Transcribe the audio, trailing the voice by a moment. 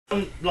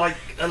I'm like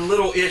a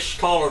little-ish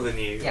taller than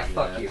you. Yeah,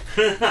 fuck you.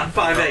 I'm 5'8".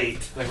 I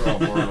think we're all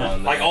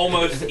borderline. Like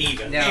almost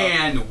even. No.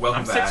 And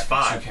welcome I'm back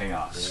 6'5". to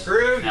Chaos.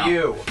 Screw Now,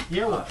 you.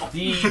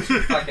 The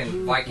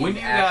Fucking Viking when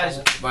you guys,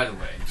 asshole. by the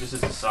way, just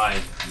as a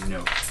side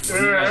note,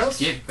 when you guys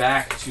get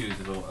back to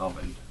the little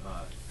elven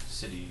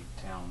city,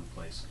 town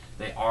place,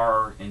 they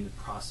are in the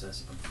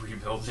process of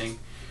rebuilding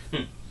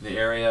the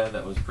area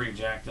that was pretty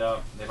jacked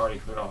up. They've already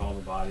cleared off all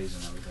the bodies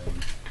and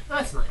everything.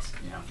 That's nice.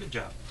 Yeah. Good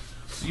job.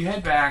 So you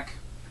head back,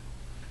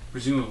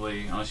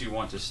 presumably, unless you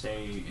want to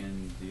stay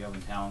in the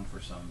elven town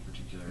for some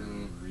particular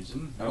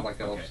reason. I don't like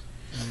elves.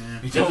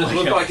 You Does don't it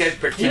look elves. like a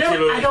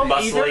particularly I don't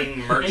bustling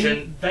either, merchant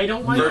and they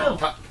don't like town?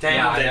 elves.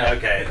 Yeah, I Then know.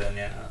 okay, then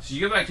yeah. So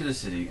you go back to the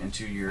city and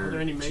to your Are there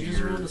any mages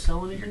around to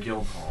sell anything? your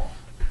guild hall,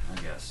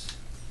 I guess.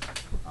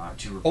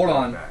 To report Hold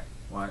on. back.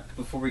 What?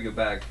 Before we go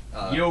back,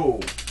 Yo.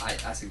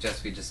 I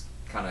suggest we just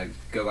kind of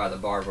go by the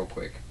bar real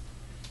quick.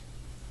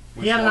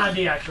 He had an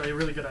idea, actually, a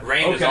really good idea.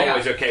 Rand is Okay.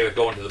 always okay with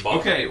going to the bar.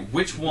 Okay,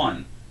 which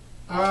one?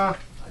 I'll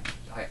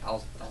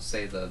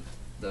say the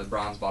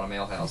Bronze Bottom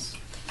Ale House.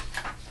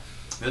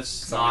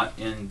 That's not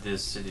in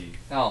this city.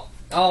 Oh.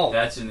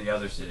 That's in the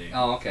other city.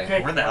 Oh, okay.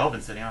 Okay. We're in the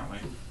Elven City, aren't we?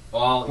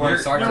 Well, We're in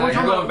you're, Sark No, Town. we're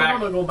you're going going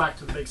back. to go back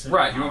to the big city.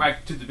 Right, you're going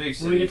back to the big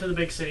city. When we get to the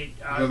big city,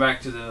 go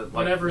back to the like,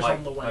 whatever's like,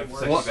 on the way. like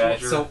works. Sexy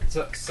Badger. So,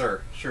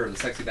 sir, sure, the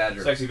Sexy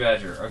Badger. Sexy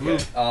Badger. Okay.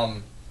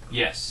 Mm.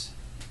 Yes.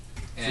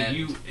 So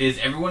And is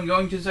everyone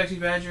going to the Sexy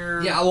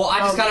Badger? yeah, well, I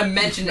just kind of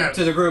mentioned no. it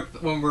to the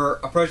group when we're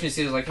approaching the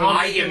city. Like, hey,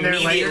 I in there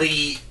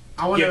immediately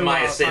I want give to my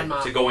find assent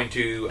my to going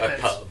to a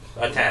fence. pub,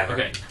 a tavern.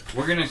 Okay,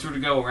 we're gonna sort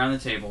of go around the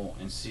table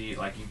and see.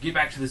 Like, you get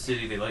back to the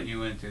city, they let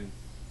you in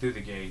through the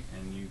gate,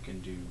 and you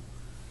can do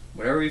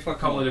whatever you a fucking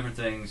couple of want. different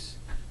things.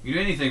 You do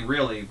anything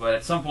really, but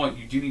at some point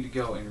you do need to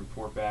go and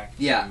report back.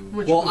 Yeah.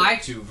 To, Well,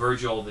 to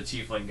Virgil, the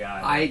tiefling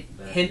guy. I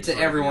that hint is to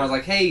sort of everyone, I was your-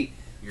 like, hey,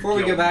 your before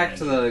we go guild back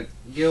to manager.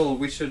 the guild,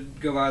 we should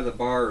go by the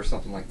bar or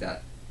something like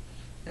that.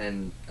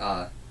 And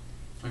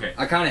Okay,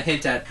 I kind of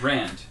hint at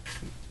Rand,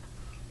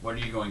 what are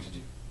you going to do?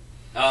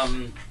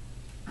 And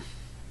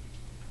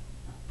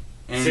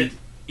Sit-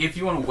 if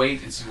you want to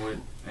wait and see what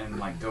and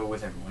like go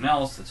with everyone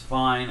else, that's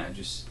fine.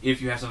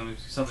 If you have something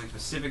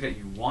specific that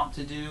you want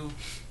to do,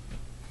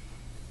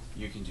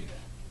 you can do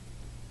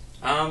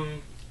that.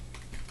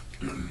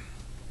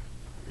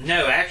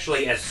 No,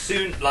 actually, as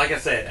soon, like I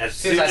said, as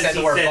soon as I said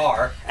the word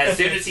bar. as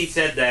soon as he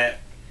said that,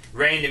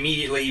 Rand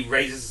immediately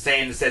raises his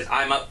hand and says,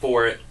 "I'm up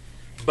for it,"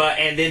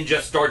 and then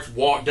just starts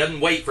doesn't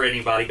wait for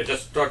anybody, but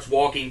just starts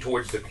walking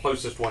towards the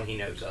closest one he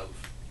knows of.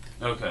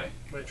 Okay.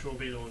 Which will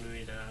be the one we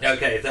need to ask.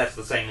 Okay, if that's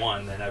the same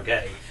one, then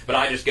okay. But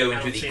I just go I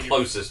into don't the see any-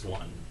 closest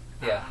one.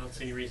 Yeah. I don't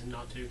see any reason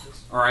not to.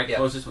 All right. Yeah.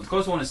 Closest one. The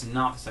closest one is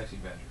not the sexy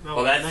badger. No,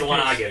 Well, that's in the that one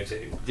I case- go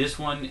to. This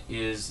one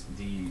is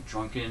the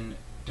drunken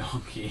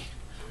donkey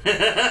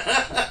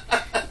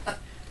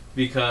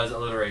because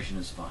alliteration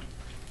is fun.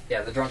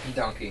 yeah, the Drunken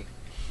Donkey.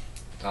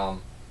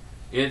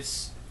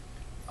 It's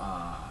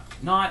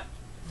not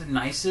the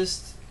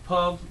nicest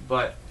pub,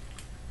 but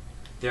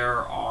there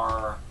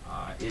are.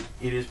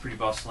 It is pretty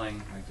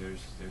bustling. Like there's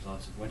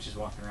lots of wenches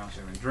walking around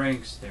serving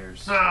drinks.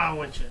 There's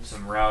winches.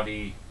 some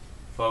rowdy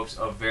folks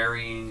of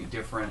varying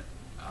different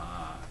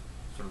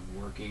sort of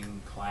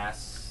working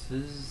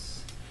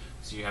classes.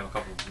 So you have a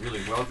couple of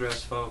really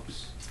well-dressed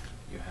folks.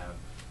 You have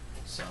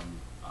some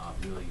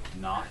really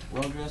not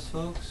well-dressed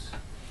folks.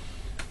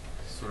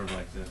 Sort of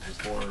like the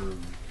poor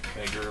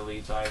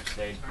beggarly types.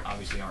 They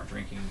obviously aren't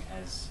drinking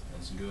as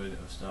good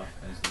of stuff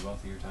as the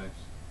wealthier types.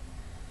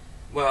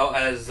 Well,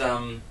 as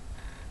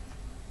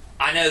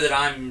I know that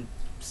I'm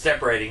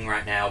separating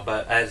right now,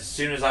 but as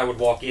soon as I would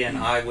walk in,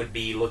 I would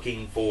be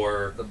looking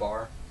for. The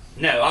bar.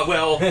 No,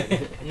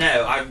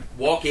 I'd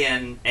walk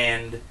in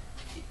and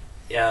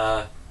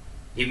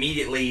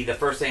immediately the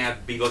first thing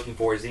I'd be looking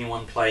for is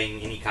anyone playing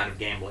any kind of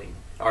gambling.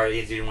 Or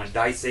is anyone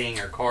dicing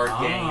or card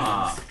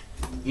games?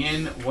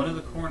 In one of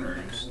the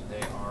corners,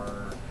 there's a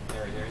group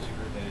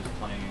that is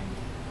playing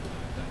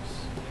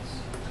dice. Yes.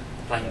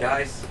 Playing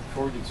dice?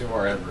 Before we get to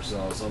our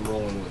adversaries, I'm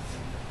rolling with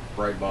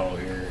Bright Bottle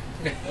here.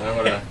 And I'm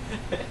gonna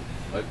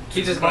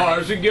He just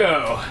bars we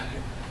go.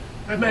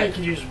 That man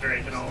can use a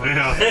drink and all You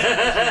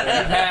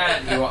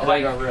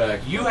have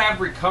wrecked. you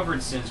have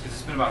recovered since because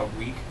it's been about a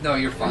week No,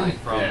 you're fine.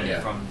 from Yeah.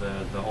 from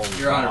the whole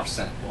You're wasp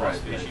 100% right.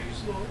 issues.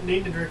 Well,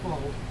 need to drink will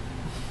hold.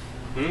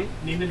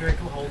 Need to drink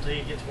will hold till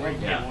you get to where you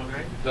Yeah. get one,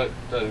 right?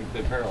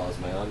 Been paralyzed,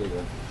 man. I need to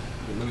get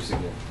loose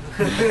again.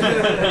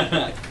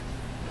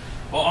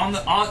 Well,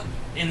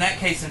 in that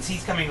case, since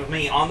he's coming with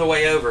me, on the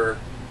way over,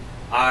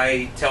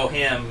 I tell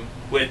him,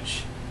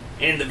 which,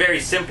 in the very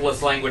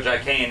simplest language I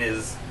can,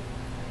 is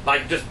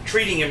like just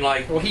treating him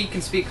like. Well, he can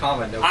speak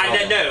common. No I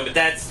problem. know, but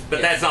that's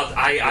not.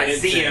 I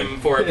It's see him. him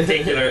for a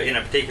particular in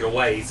a particular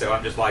way, so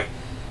I'm just like,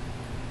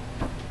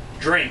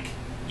 drink,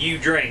 you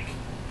drink.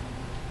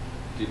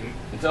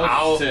 It's all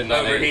I'll just 10,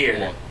 not over 8. here.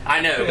 Come on.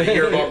 I know, but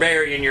you're a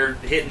barbarian. You're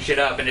hitting shit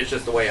up, and it's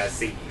just the way I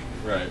see you.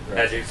 Right.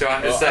 So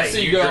I'm just I saying.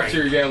 see you you go up drink. to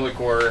your gambling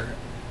quarter.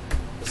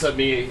 set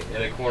me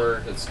in a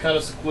corner that's kind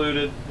of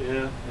secluded.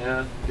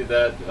 Yeah. Get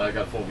that. I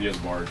got full view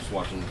of the bar, just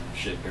watching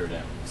shit go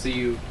down. So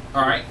you,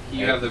 All right.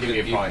 you have the give me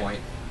good a pint. viewpoint.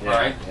 Yeah,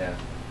 Alright. Yeah.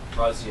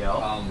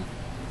 Raziel.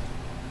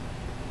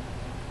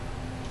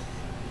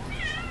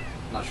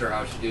 Not sure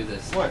how I should do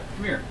this. What?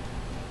 Come here.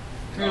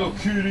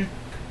 Kitty.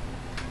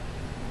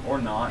 Or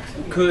not.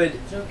 Could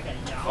It's okay.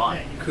 Yeah, I'll Fine.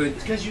 pay you. could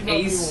It's 'cause you love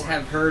me Ace more.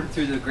 have heard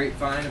through the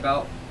grapevine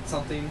about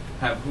something?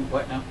 Have who?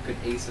 What now? Could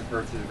Ace have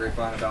heard through the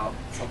grapevine about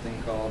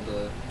something called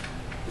the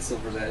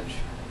Silver's Edge?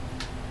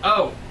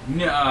 Oh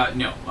no.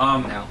 No. No.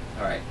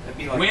 All right. That'd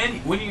be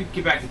like When you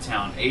get back to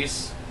town,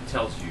 Ace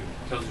tells you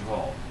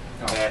all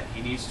that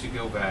he needs to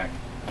go back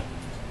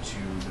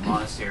to the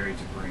monastery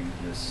to bring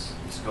this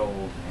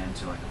gold and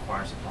to like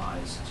acquire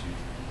supplies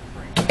to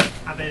bring back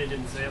I bet it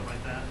didn't say it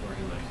like that. where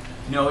he lives.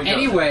 No, he doesn't.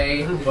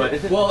 Anyway,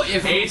 But well,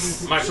 if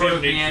Ace My sort of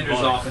friend needs meanders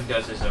money. off and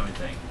does his own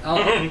thing.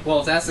 well,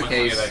 if that's the Once we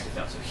case, get back to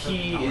town, so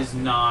he is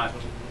not.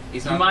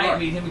 he's You not at the might bar.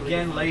 meet him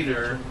again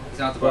later, He's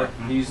not at the bar.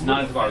 but he's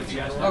not at the bar with you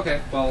guys.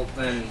 Okay, well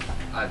then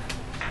I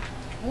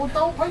Well,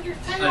 don't put your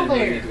I tail didn't really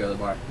need there. to go to the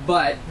bar,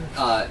 but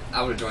I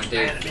would have joined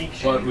Dave.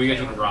 But we get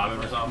to rob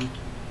him or something.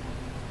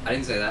 I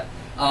didn't say that.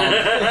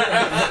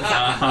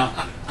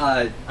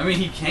 I mean,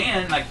 he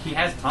can. Like, he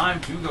has time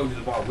to go to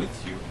the bar with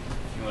you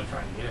if you want to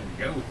try to get him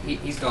to go with you.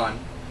 He's gone.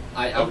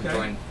 I would Okay.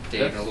 join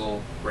Dave in a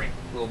That's great.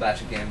 little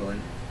batch of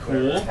gambling. Cool.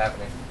 Whatever's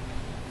happening.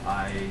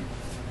 I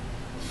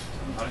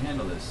don't know how to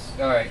handle this.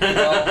 All right.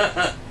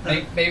 Well,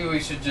 maybe we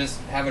should just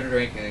have a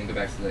drink and then go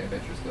back to the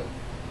Adventurers Guild.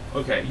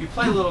 Okay, you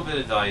play a little bit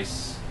of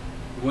dice.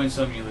 You win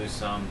some, you lose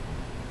some.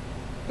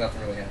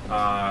 Nothing really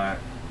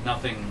happens.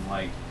 Nothing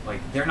like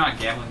they're not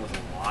gambling with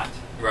a lot.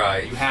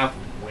 right. You have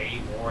way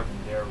more than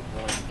they're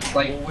willing to gamble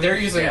Like with. they're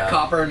using Yeah.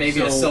 copper and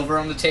maybe a So- silver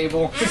on the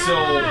table.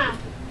 So,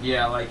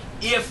 yeah, like,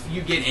 if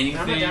you get How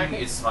much anything,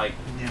 jacket? it's like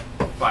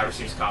 5 or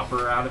 6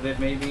 copper out of it,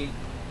 maybe.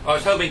 I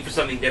was hoping for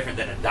something different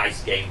than a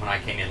dice game when I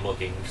came in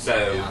looking.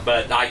 So, Yeah.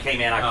 but I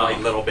came in, I played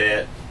a little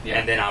bit, Yeah.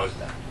 and then I was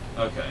done.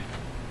 Okay.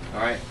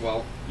 All right.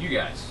 Well, You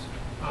guys.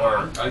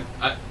 Or,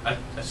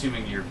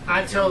 assuming you're...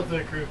 I tell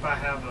the group I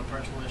have a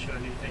personal issue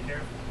I need to take care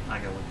of. I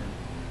go with him.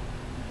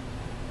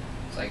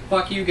 it's like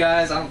fuck you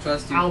guys. I don't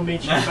trust you. I'll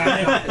meet you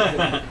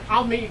back.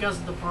 I'll meet you guys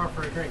at the bar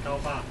for a drink. I'll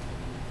buy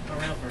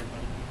around for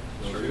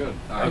everybody. Sure good.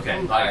 All right. Okay,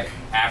 All like, right.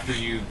 after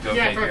you go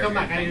Yeah, take after I care come of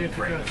your back, I thing, need to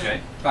great, figure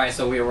okay? All right.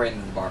 So we were waiting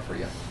at the bar for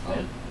you.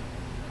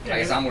 Yeah. I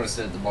guess I'm gonna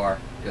sit at the bar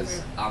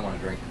because I want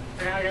to drink.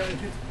 I got two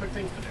quick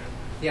things to do.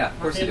 Yeah, of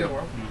course you do.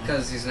 Mm-hmm.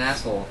 Because he's an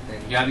asshole.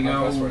 And You gotta he's go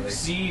untrustworthy.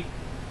 see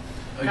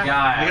a I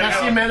guy. gotta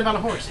see a man about a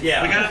horse.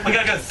 Yeah. We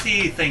gotta go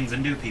see things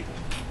and do people.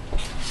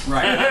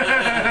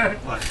 Right.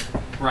 What?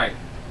 Right.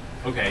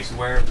 Okay, so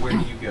where do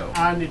you go?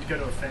 I need to go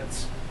to a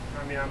fence.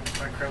 I mean, I'm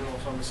a criminal,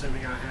 so I'm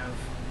assuming I have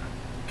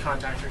a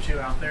contact or two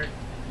out there.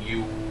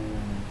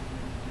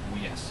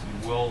 Yes,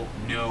 you will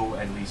know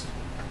at least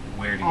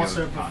where to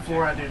Also, go to contact.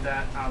 before I do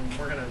that,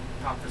 we're gonna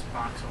pop this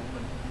box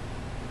open.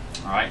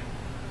 All right.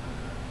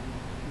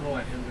 We'll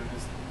let him do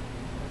his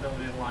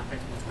ability to lock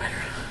things much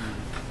better.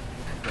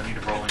 Do I need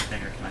to roll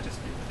anything, or can I just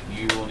do it?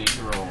 You will need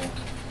to roll.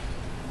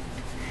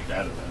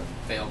 That or that.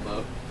 Failed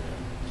vote.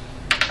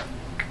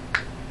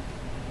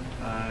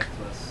 5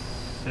 plus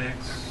 6,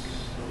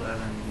 11,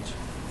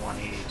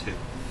 182.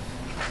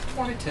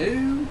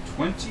 22.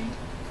 22.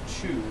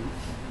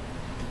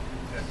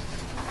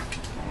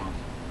 Hold on.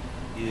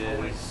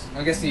 Is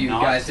I'm guessing you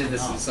not guys did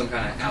this in enough. some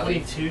kind of alley.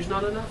 22's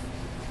not enough?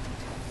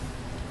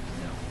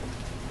 No.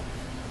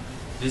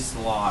 This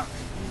lock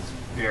is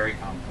very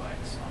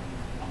complex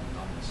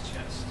on this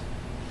chest.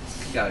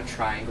 You got a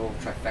triangle,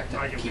 I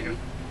trifecta, can key. figure.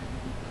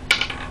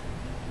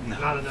 No.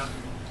 Not enough.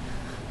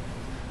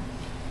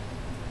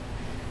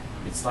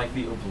 It's like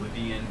the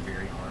Oblivion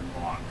very hard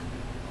lock.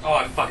 Oh,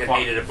 I fucking Fuck-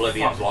 hated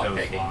Oblivion's fuck those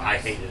lockpicking. locks. I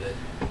hated it.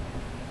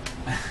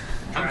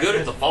 I'm Try good it.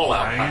 at the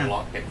Fallout Try kind it.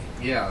 of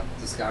lockpicking. Yeah,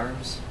 the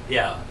Skyrims.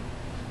 Yeah.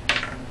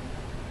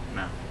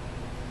 No.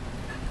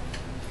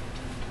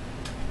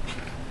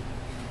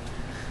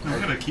 I'm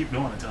gonna keep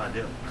going until I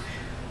do.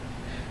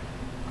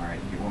 All right,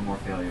 you get one more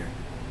failure.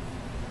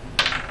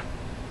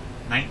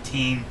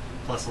 19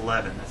 plus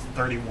 11, that's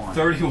 31.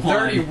 31.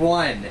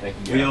 31.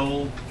 Thank you.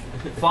 Will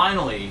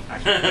finally.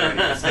 Actually, 30,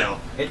 but still.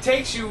 It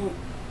takes you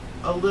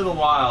a little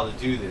while to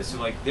do this. So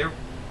like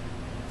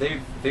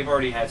they've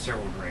already had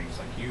several drinks.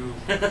 Like you,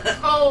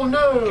 Oh Coming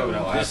no!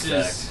 out this last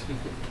is,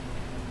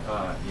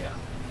 yeah.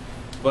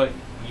 But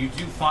you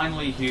do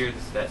finally hear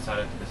this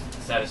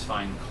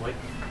satisfying click,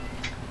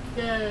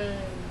 Yay!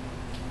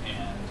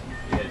 and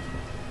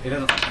it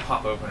doesn't like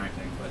pop open or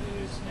anything, but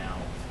it is now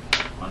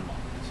unlocked.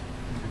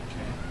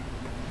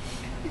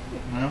 Okay.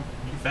 Well,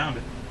 you found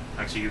it.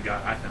 Actually,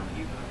 I found it,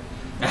 you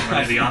got it. You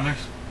want to do the honors?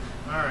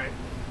 Alright.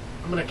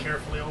 I'm gonna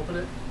carefully open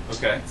it.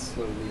 Okay.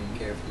 Slowly and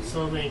carefully.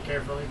 Slowly and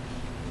carefully.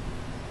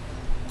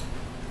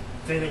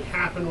 Does anything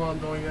happen while I'm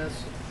doing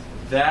this?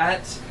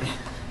 That.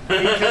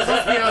 Because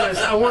let's be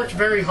honest, I worked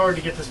very hard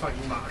to get this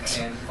fucking box.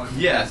 And fucking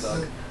Yes.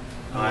 bug.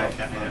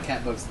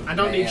 Cat bug's the I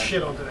don't need man.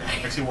 shit on today.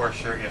 Actually wore a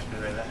shirt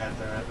yesterday that had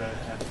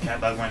the cat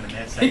bug wearing the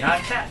mitt saying, "Hi,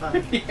 cat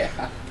bug."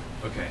 Yeah.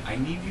 Okay, I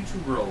need you to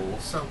roll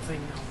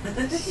Something.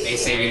 A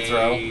saving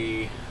throw. what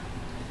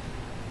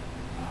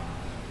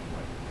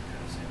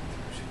kind of saving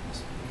throw should this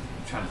be?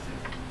 I'm trying to think.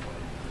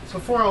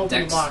 Before I open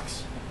Dex. the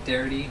box,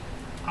 Dexterity.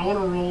 I want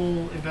to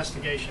roll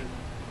investigation.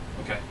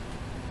 Okay.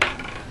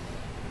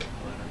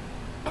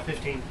 15.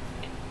 15.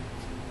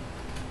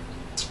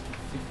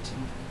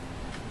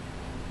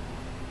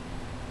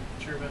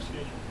 What's your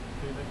investigation?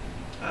 Anything?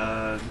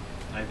 I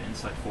have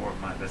insight 4 of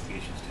my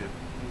investigations too.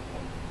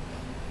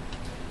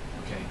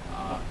 Okay.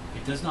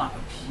 It does not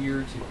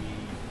appear to be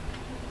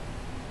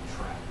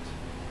trapped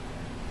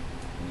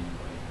in any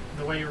way.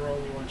 The way you're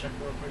rolling, you want to check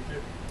real quick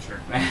too? Sure.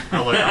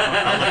 I'll look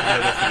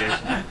at the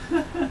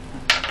investigation.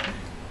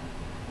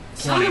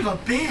 Son of a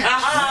bitch!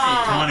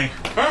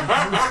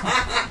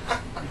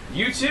 20.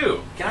 You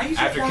too, Can I use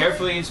after your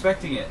carefully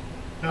inspecting it,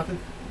 Nothing?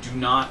 do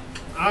not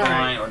All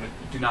right. find or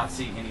do not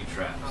see any I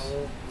traps.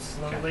 will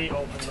slowly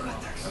open the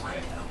box.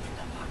 Okay.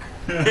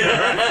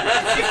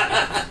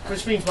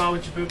 Which means why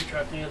would you booby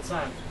trap the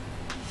inside?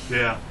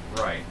 Yeah,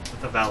 Right.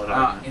 that's a valid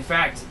argument. In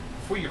fact,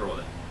 before you roll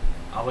it,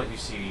 I'll let you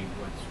see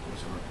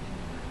what's working.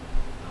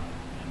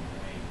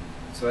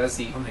 So as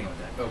he Something with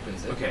that.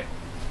 opens it. Okay.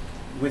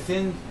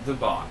 Within the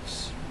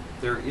box,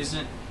 there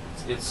isn't.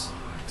 It's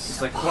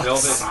like a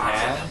velvet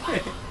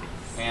pad,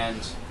 and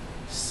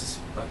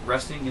like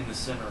resting in the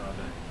center of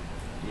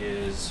it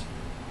is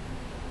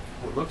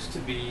what looks to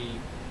be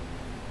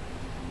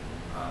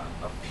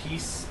a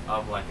piece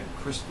of like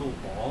a crystal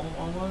ball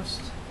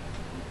almost.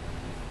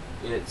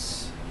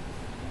 It's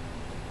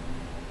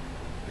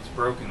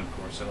broken, of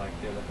course. So like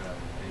there's like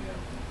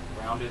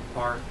a rounded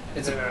part. and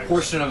It's a there's,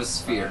 portion of a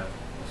sphere.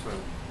 sort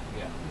of,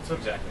 yeah, It's a-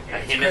 exactly.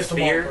 A Crystal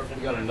ball hemisphere? perfect.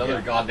 We got another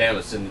Yeah. goddamn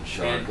ascendant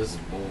shard. And- This is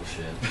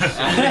bullshit.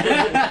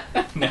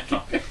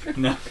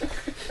 No.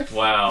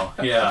 Wow.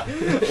 Yeah.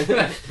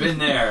 Been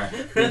there.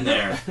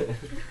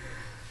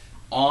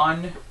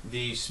 On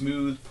the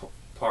smooth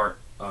part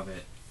of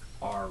it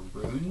are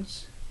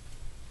runes,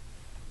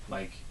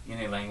 like in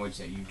a language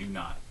that you do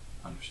not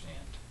understand.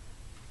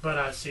 But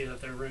I see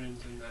that they're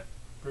runes, and that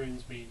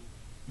runes mean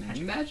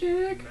Magic.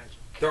 magic.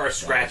 There are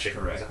scratching.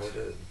 correct. Is that what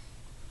it is?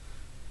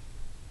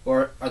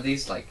 Or are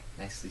these like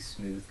nicely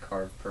smooth,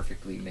 carved,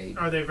 perfectly made?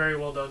 Are they very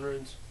well done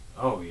runes?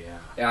 Oh yeah.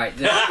 Yeah, I,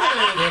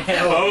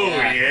 Oh, If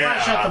I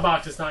yeah. shut the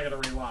box, it's not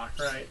going to relock,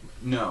 right?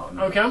 No.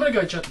 Okay, I'm going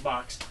to go shut the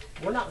box.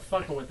 We're not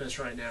fucking with this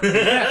right now.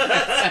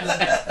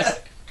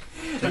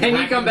 And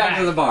you come back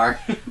to the bar.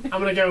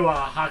 I'm going to go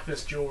hawk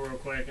this jewel real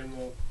quick, and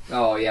we'll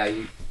Oh yeah,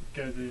 you.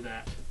 go do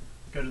that.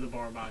 Go to the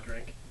bar, buy a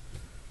drink.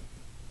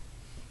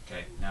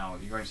 Okay. Now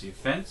you're going to see a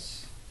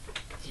fence.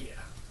 Yeah.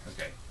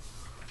 Okay.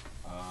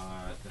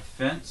 The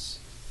fence.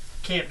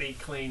 Can't be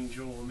clean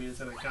jewel. I mean, it's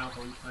in a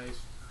goblin place.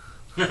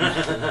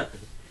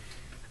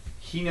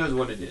 He knows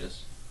what it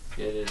is.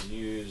 It is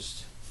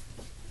used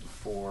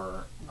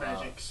for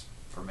Magics.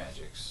 For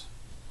magics.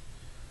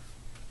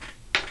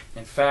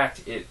 In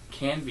fact, it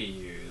can be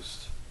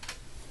used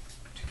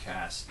to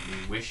cast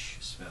the wish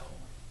spell.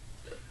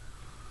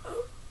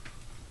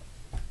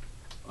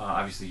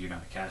 Obviously, you're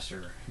not a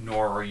caster,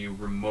 nor are you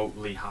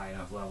remotely high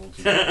enough level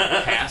to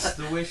cast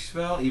the wish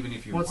spell. Even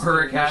if you What's were the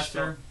a wish caster,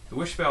 spell? the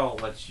wish spell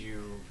lets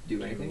you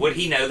Do anything? Would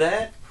he know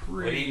that?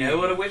 pretty Would he know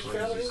what a wish crazy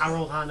spell is? stuff. I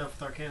rolled high enough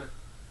with Arcana.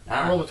 I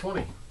Ah. rolled a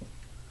 20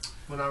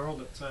 when I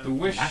rolled it. So The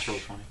wish. Natural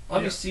 20. Let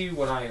me Yeah. see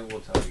what I will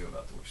tell you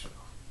about the wish spell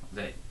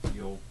that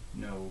you'll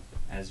know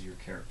as your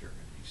character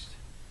at least.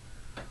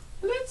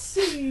 let's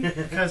see,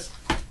 because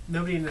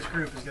nobody in this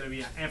group is going to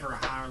be ever a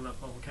higher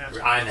level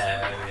caster. I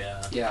know,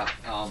 yeah.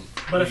 Yeah.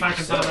 But if I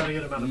can So, find out a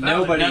good amount of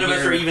nobody- None of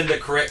us here- are even the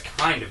correct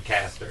kind of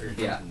caster.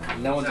 Yeah.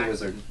 No one's a Exactly.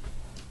 wizard.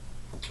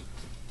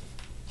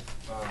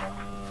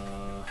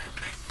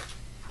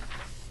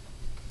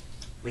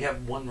 We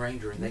have one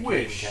ranger and they can't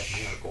even cast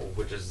miracle,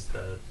 which is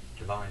the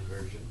divine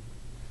version.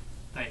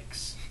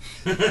 Thanks.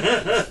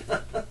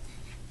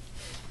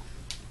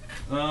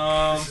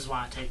 Um, This is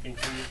why I take things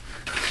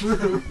from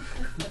you.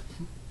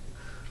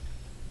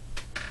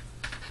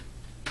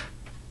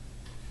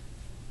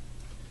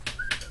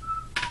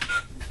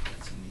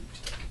 that's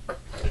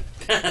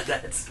neat.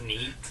 That's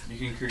neat. You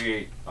can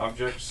create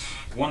objects,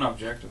 one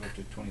object of up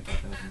to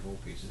 25,000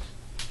 gold pieces.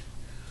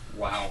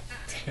 Wow.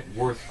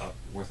 Worth up.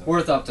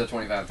 Worth up to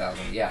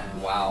 25,000. Yeah.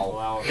 Wow.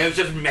 Wow. It was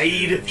just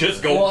made of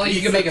just gold Well, you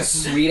pieces. can make a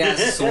sweet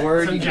ass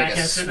sword. Some You can make a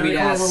jackass sitting sweet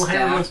there with ass a little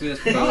hair staff. Sweet ass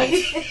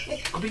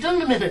belt. I'll be done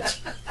in a minute.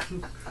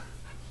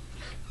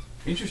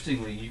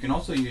 Interestingly, you can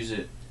also use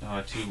it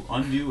to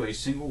undo a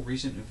single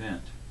recent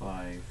event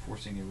by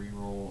forcing a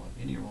reroll of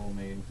any roll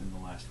made within the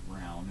last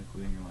round,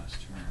 including your last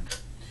turn.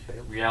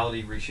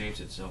 Reality reshapes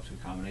itself to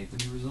accommodate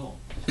the new result,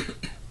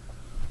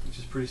 which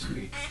is pretty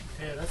sweet.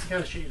 Yeah, that's the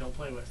kind of shit you don't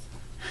play with.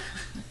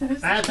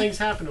 Bad things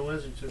happen to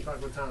wizards, so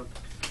fuck with time.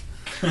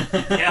 Yeah.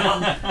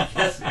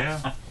 Yeah.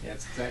 Yeah,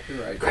 that's exactly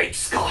right. Great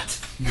Scott.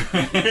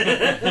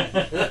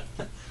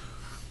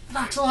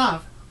 Knox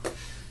alive.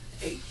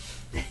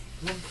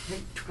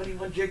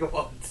 21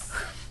 gigawatts.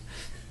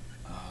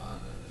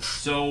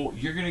 So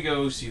you're gonna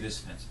go see this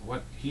fence.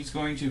 What he's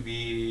going to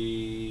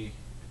be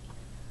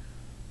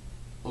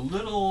a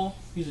little.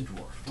 He's a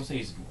dwarf. We'll say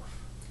he's a dwarf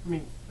I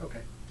mean,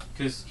 okay.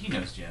 because he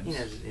knows gems. He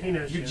knows. He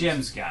knows You're gems.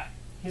 gems guy,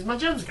 He's my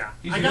gems guy.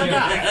 He's I your got a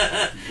gems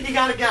guy. You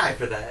got a guy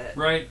for that.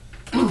 right?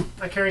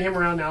 I carry him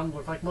around now and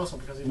look like muscle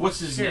because he's What's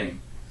his scary.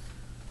 name?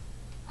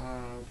 I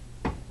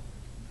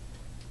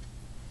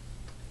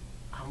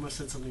almost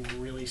said something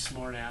really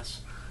smart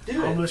ass.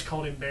 Do I it. almost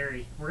called him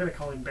Barry. We're gonna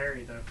call him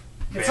Barry though.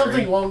 Barry? It's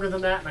something longer than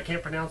that, and I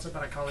can't pronounce it,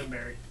 but I call him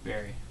Barry.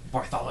 Barry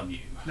Bartholomew.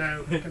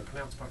 No, I can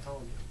pronounce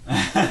Bartholomew.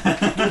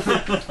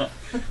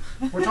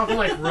 We're talking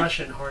like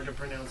Russian, hard to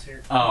pronounce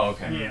here. Oh,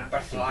 okay. Yeah.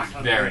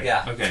 Barry.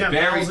 Yeah. Okay. It's got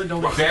Barry. vowels that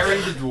don't- Barry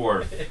the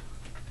dwarf.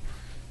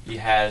 He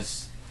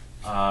has.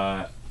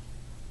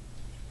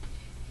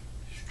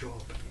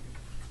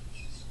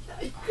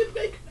 You could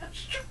make that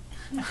straw.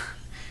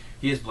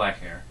 He has black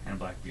hair and a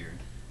black beard,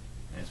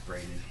 and it's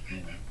braided. You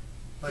know,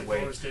 Like the way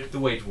dwarves do. the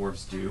way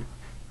dwarves do.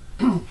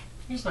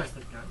 He's a nice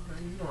looking guy.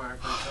 You don't hire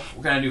for himself.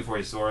 What can I do for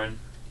you, Soren?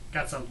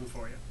 Got something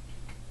for you.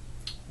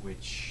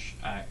 Which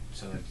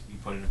so like you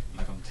put it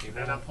like on the table.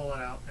 And I pull it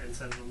out and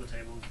set it on the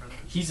table in front of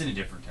him. He's in a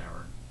different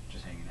tower,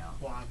 just hanging out.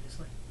 Well,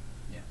 obviously.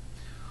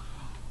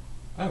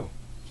 Oh,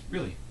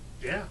 really?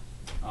 Yeah,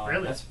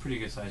 really? That's a pretty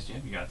good sized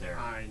gem you got there.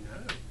 I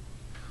know.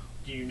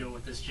 Do you know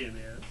what this gem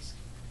is?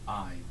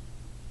 I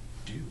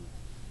do.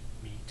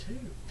 Me too.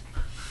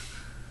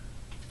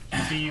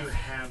 Do you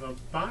have a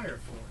buyer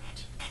for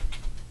it?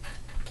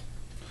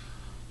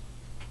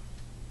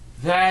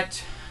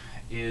 That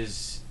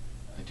is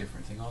a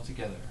different thing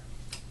altogether.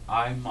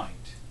 I might.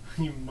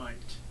 You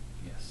might.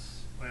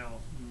 Yes.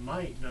 Well,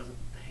 might doesn't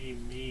pay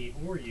me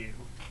or you.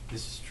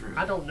 This is true.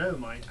 I don't know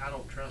might. I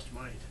don't trust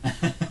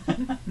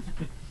might.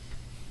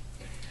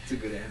 It's a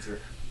good answer.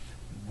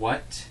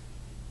 What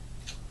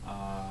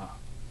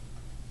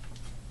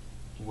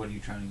are you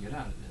trying to get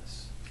out of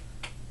this?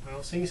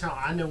 Well, seeing as how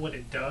I know what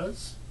it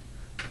does,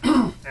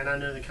 and I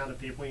know the kind of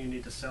people you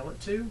need to sell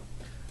it to,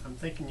 I'm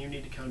thinking you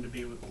need to come to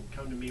me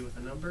with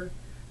a number,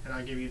 and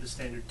I'll give you the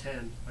standard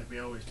 10, like we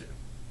always do.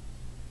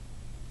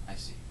 I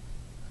see.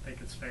 I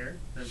think it's fair.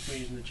 There's no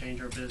reason to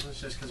change our business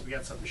just because we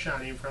got something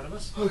shiny in front of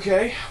us.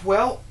 Okay,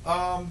 well,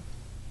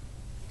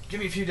 give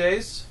me a few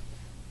days.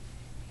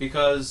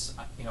 Because,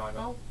 you know, I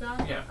Oh, don't.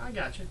 yeah, Yeah. I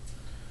got you.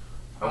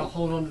 I'll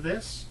hold on to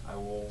this. I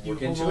will You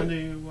look hold into on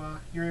it.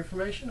 to your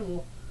information, and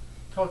we'll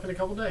talk in a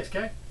couple days,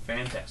 okay?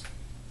 Fantastic.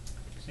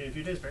 See you in a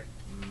few days, Barry.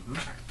 Mm-hmm.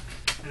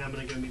 And I'm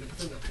going to go meet up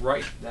with them.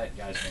 Write that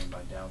guy's name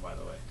down, by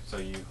the way. So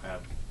you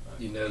have.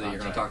 You know that you're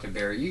going to talk to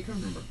Barry. You can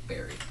remember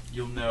Barry.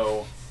 You'll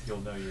know your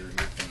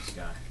things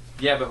guy.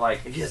 Yeah, but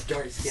like If he has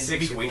dark skin,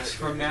 6 weeks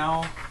from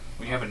now,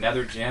 when you have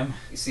another gem,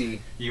 You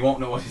see, you won't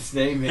know what his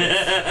name is.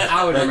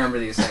 I would remember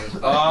these things,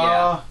 but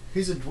yeah.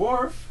 He's a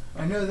dwarf.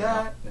 I know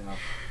that. No.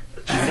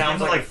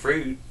 Sounds like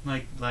fruit.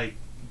 Like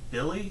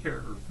Billy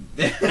or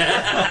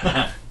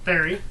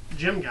Barry,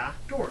 gym guy,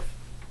 dwarf.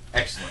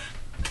 Excellent.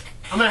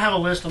 I'm going to have a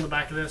list on the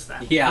back of this.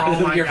 That Yeah, for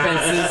all my your guys.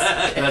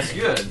 fences. That's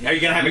good. Are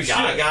you gonna have You a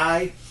guy? should.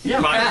 Guy?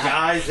 Yeah. Five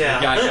guys.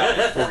 Yeah.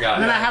 Guy. 4 guys.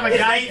 And then I have a His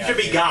guy. name should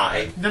be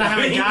Guy. Then I have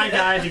a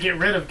guy to get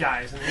rid of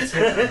guys. And it's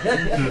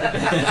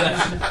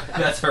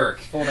That's Herc.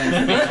 Full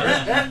name.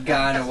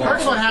 Guy in a wall.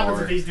 First, what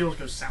happens if these deals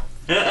go south?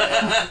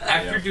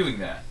 After doing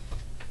that,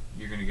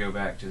 you're going to go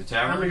back to the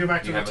tavern? I'm gonna go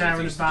back to You the have other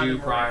tavern things and buy to do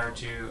them prior around.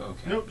 to?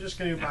 Okay. Nope, just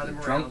going to buy them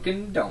around.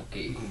 Drunken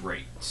donkey.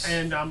 Great.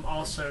 And I'm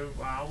also,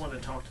 I want to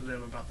talk to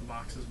them about the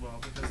box as well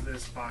because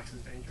this box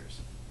is dangerous.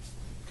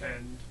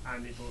 And I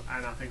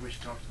think we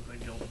should talk to the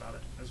guild about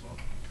it as well.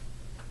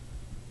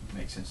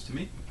 Makes sense to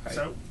me.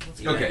 So, let's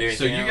You go. wanna do Okay,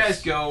 so anything you else?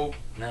 guys go,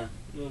 No.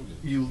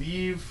 you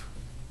leave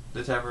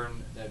the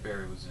tavern that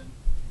Barry was in,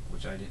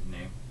 which I didn't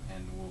name,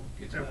 and we'll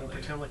get to And that we'll later.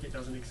 pretend like it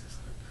doesn't exist.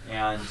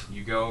 And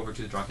you go over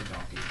to the Drunken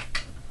Donkey.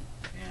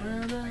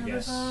 And I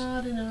guess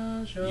Everybody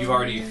knows your you've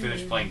already name.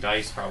 finished playing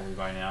dice probably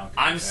by now. 'cause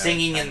I'm you've had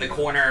singing time in the to-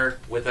 corner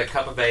with a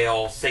cup of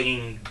ale,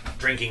 singing,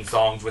 drinking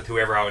songs with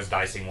whoever I was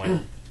dicing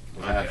with.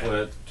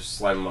 Okay. Just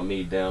slamming my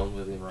meat down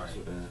with him. Right. So,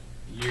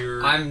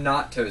 You're. I'm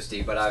not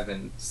toasty, but I've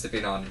been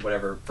sipping on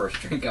whatever first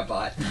drink I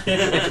bought.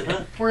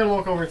 We're going to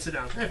walk over and sit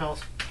down. Hey,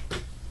 fellas.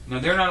 No,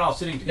 they're not all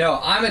sitting together.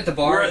 No, I'm at the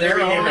bar. We're at They're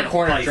three all in the different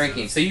corner places.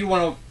 drinking. So you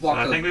want to walk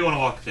I to think we want to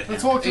walk to him.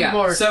 Let's walk to the yeah.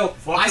 bar. So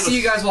Walk I to see the-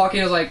 you guys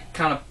walking. I was like,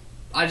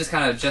 I just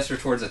kind of gesture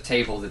towards a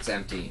table that's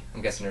empty.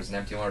 I'm guessing there's an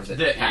empty one, or is it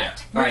Yeah.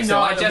 packed? We All right, so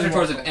nod I and gesture we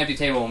towards walk an empty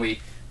table, and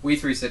we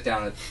 3 sit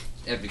down at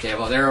the empty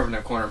table. They're over in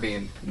the corner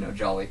being,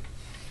 jolly.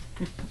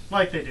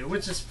 Like they do,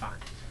 which is fine.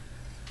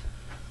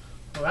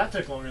 Well, that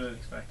took longer than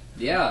expected.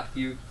 Yeah,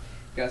 you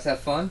guys have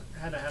fun?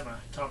 I had to have a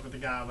talk with the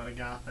guy about a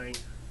guy thing.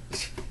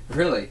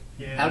 Really?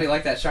 Yeah. How do you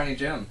like that shiny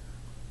gem?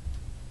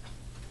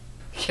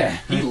 Yeah,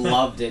 he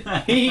loved it.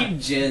 He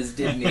jizzed,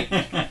 didn't he?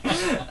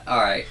 All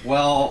right.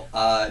 Well,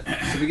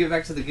 should we get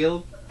back to the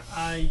guild?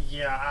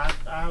 Yeah,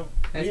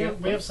 Anything else?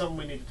 we have something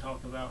we need to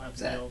talk about at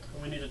the that? guild.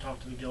 We need to talk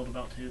to the guild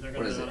about too. They're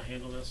going What to is know how it? to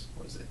handle this.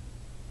 What is it?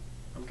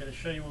 I'm going to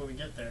show you when we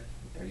get there.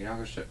 You're not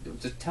gonna show.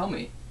 Just tell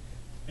me.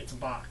 It's a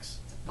box.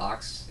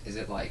 Box. Is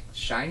it like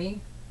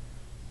shiny?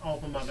 I'll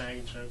open my bag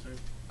and show it to you.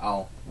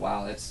 Oh,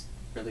 wow, it's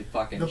really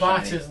fucking The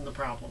box shiny. isn't the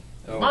problem.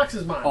 The Oh. box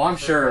is mine. Oh, I'm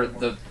sure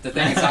the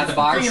thing inside the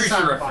box. Thing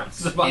inside the box. reference.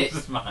 The box It-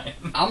 is mine.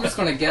 I'm just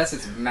gonna guess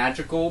it's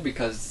magical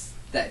because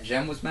that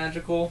gem was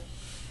magical,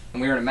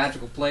 and we were in a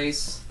magical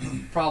place.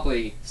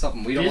 Probably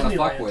something we don't want to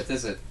fuck Disneyland. with,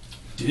 is it?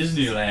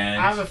 Disneyland.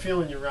 I have a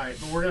feeling you're right,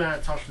 but we're gonna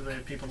have to talk to the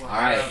people. All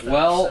right.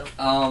 Well,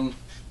 why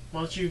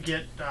don't you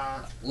get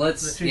the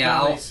let's. two Yeah,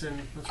 dollies and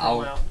let's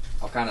roll out.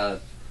 I'll kind of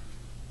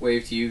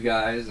wave to you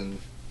guys, and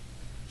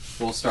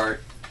we'll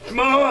start. Come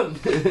on!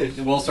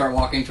 We'll start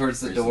walking towards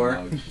the door.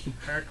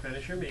 Eric,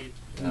 finish your meat.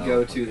 And Oh,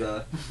 go to okay.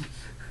 the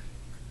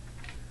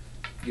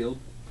guild.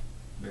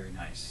 Very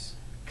nice.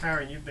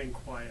 Kyron, you've been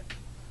quiet.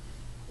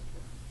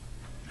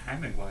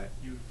 I've been quiet.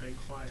 You've been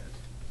quiet.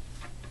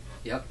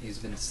 Yep, he's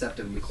been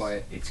deceptively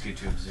quiet. It's good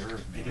to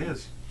observe. It man.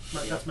 is.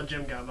 That's my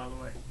gym guy, by the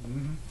way.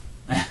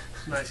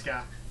 Mm-hmm. Nice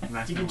guy.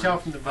 Nice You can to tell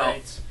learn. from the Well,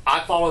 braids. I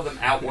follow them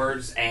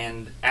outwards,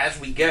 and as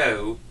we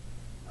go,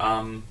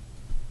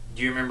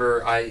 do you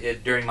remember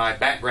during my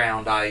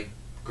background I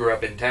grew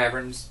up in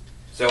taverns,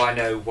 so I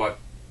know what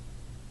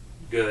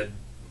good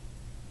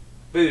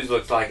booze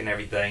looks like and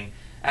everything.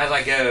 As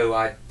I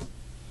go,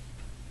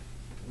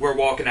 we're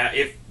walking out.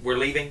 If we're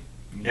leaving,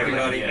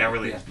 everybody. Yeah,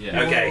 really. Yeah.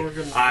 Yeah. Okay, We're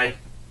gonna- I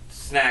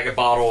snag a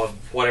bottle of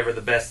whatever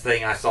the best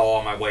thing I saw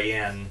on my way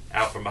in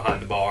out from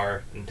behind the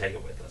bar and take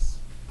it with us.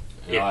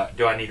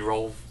 Do I need to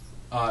roll?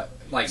 Like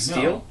No.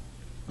 steel?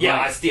 Yeah,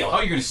 Like- I steal it. Oh,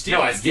 you're gonna steal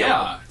No, it? I steal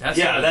Yeah, it. that's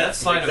Yeah, that's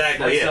sleight of-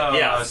 exactly that's, it.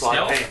 Yeah, sleight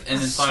of stealth hand. and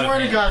then sleight of Swear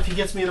to hand. God, if he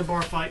gets me in a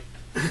bar fight.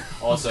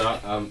 Also,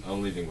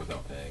 I'm leaving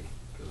without paying,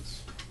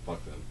 because fuck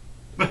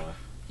them.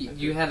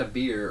 You had a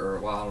beer, or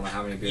well, I don't know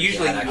how many beers.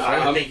 Usually, you had, I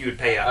actually. would think you would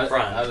pay up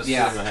front. I just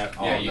Yeah. assume I have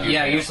all Yeah, of you- that.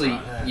 Yeah, usually you,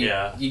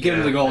 Yeah. you give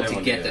him the I gold didn't to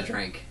wanna get do the that.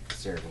 drink.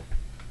 It's terrible.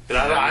 But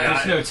I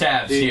There's no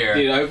tabs Dude, here.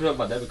 dude, I opened up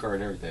my debit card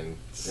and everything.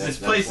 This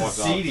place is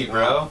seedy,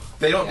 bro.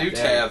 They don't do Yeah.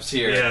 tabs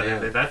here. Yeah,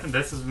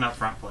 this is an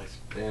upfront place.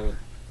 Damn it.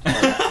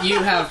 You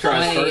have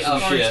Tries plenty first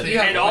of and shit. you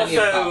have And plenty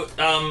of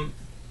also,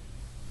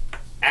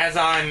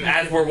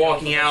 as we're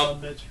walking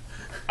out, Bitch.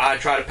 I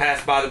try to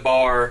pass by the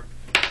bar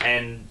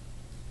and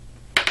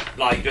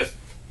like just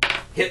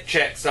hip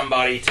check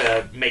somebody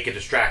to make a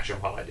distraction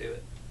while I do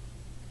it.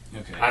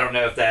 Okay. I don't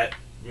know if that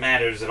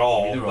matters at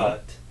all, Either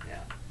but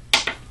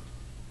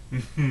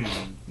yeah.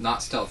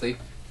 not stealthy.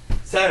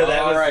 So that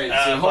was Alright,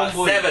 so about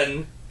homeboy-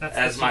 7 That's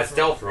as the my secret.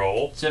 stealth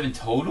roll. 7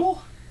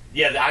 total?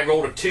 Yeah, I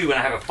rolled a 2 and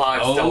I have a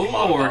 5 Oh stealth lordy.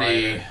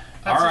 modifier.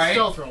 That's a Alright.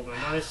 stealth roll, though.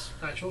 Nice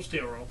actual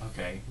steel roll.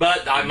 Okay.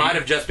 But I might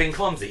have just been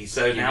clumsy,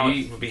 so now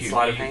it would be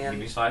sleight of Give me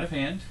hand. sleight of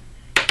hand.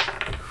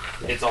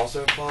 It's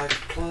also 5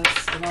 plus,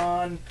 come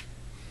on.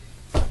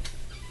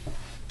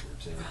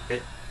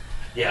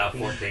 Yeah,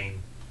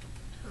 14.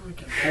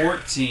 Okay.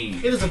 14.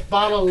 It is a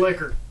bottle of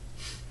liquor.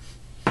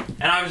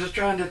 And I was just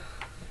trying to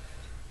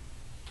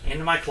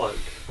into my cloak.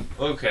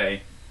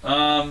 Okay.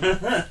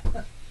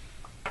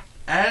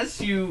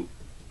 As you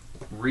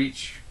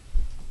reach,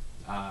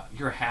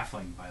 you're a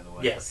halfling, by the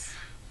way. Yes.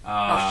 Oh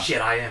Uh,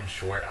 shit, I am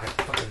short. I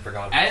fucking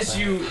forgot about as that.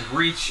 you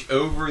reach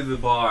over the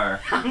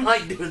bar I'm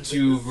like doing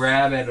to this.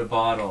 grab at a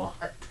bottle,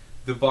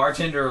 the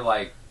bartender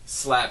like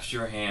slaps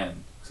your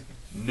hand. It's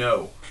like,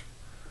 no.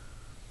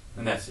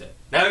 And that's it.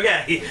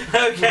 Okay,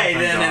 Oh my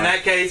then in God.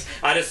 that case,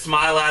 I just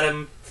smile at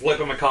him, flip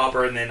him a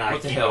copper, and then I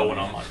What the keep hell, going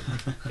man? on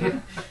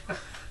my.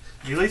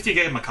 At least you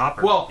gave him a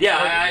copper. Well, Yeah,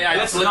 I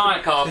that's flip not,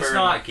 the copper it's and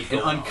I not keep an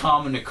going on.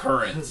 uncommon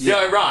occurrence.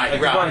 Yeah, right, Like,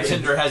 the right.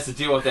 bartender has to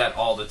deal with that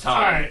all the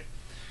time.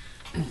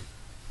 Alright.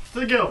 To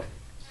the guild.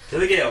 To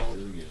the guild.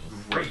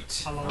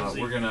 Great. How long is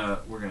he? We're gonna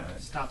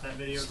Stop that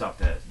video. stop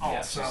that. Oh,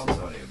 Yeah, so- stop this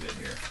audio bit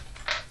here.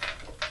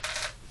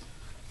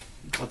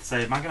 Let's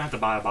say, am I gonna have to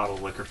buy a bottle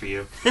of liquor for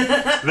you?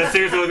 But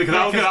seriously, because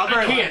I was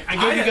I can't. I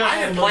gave you I guys all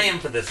didn't the money. plan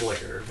for this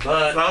liquor,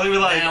 but I was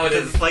like, now it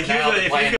is like now the if plan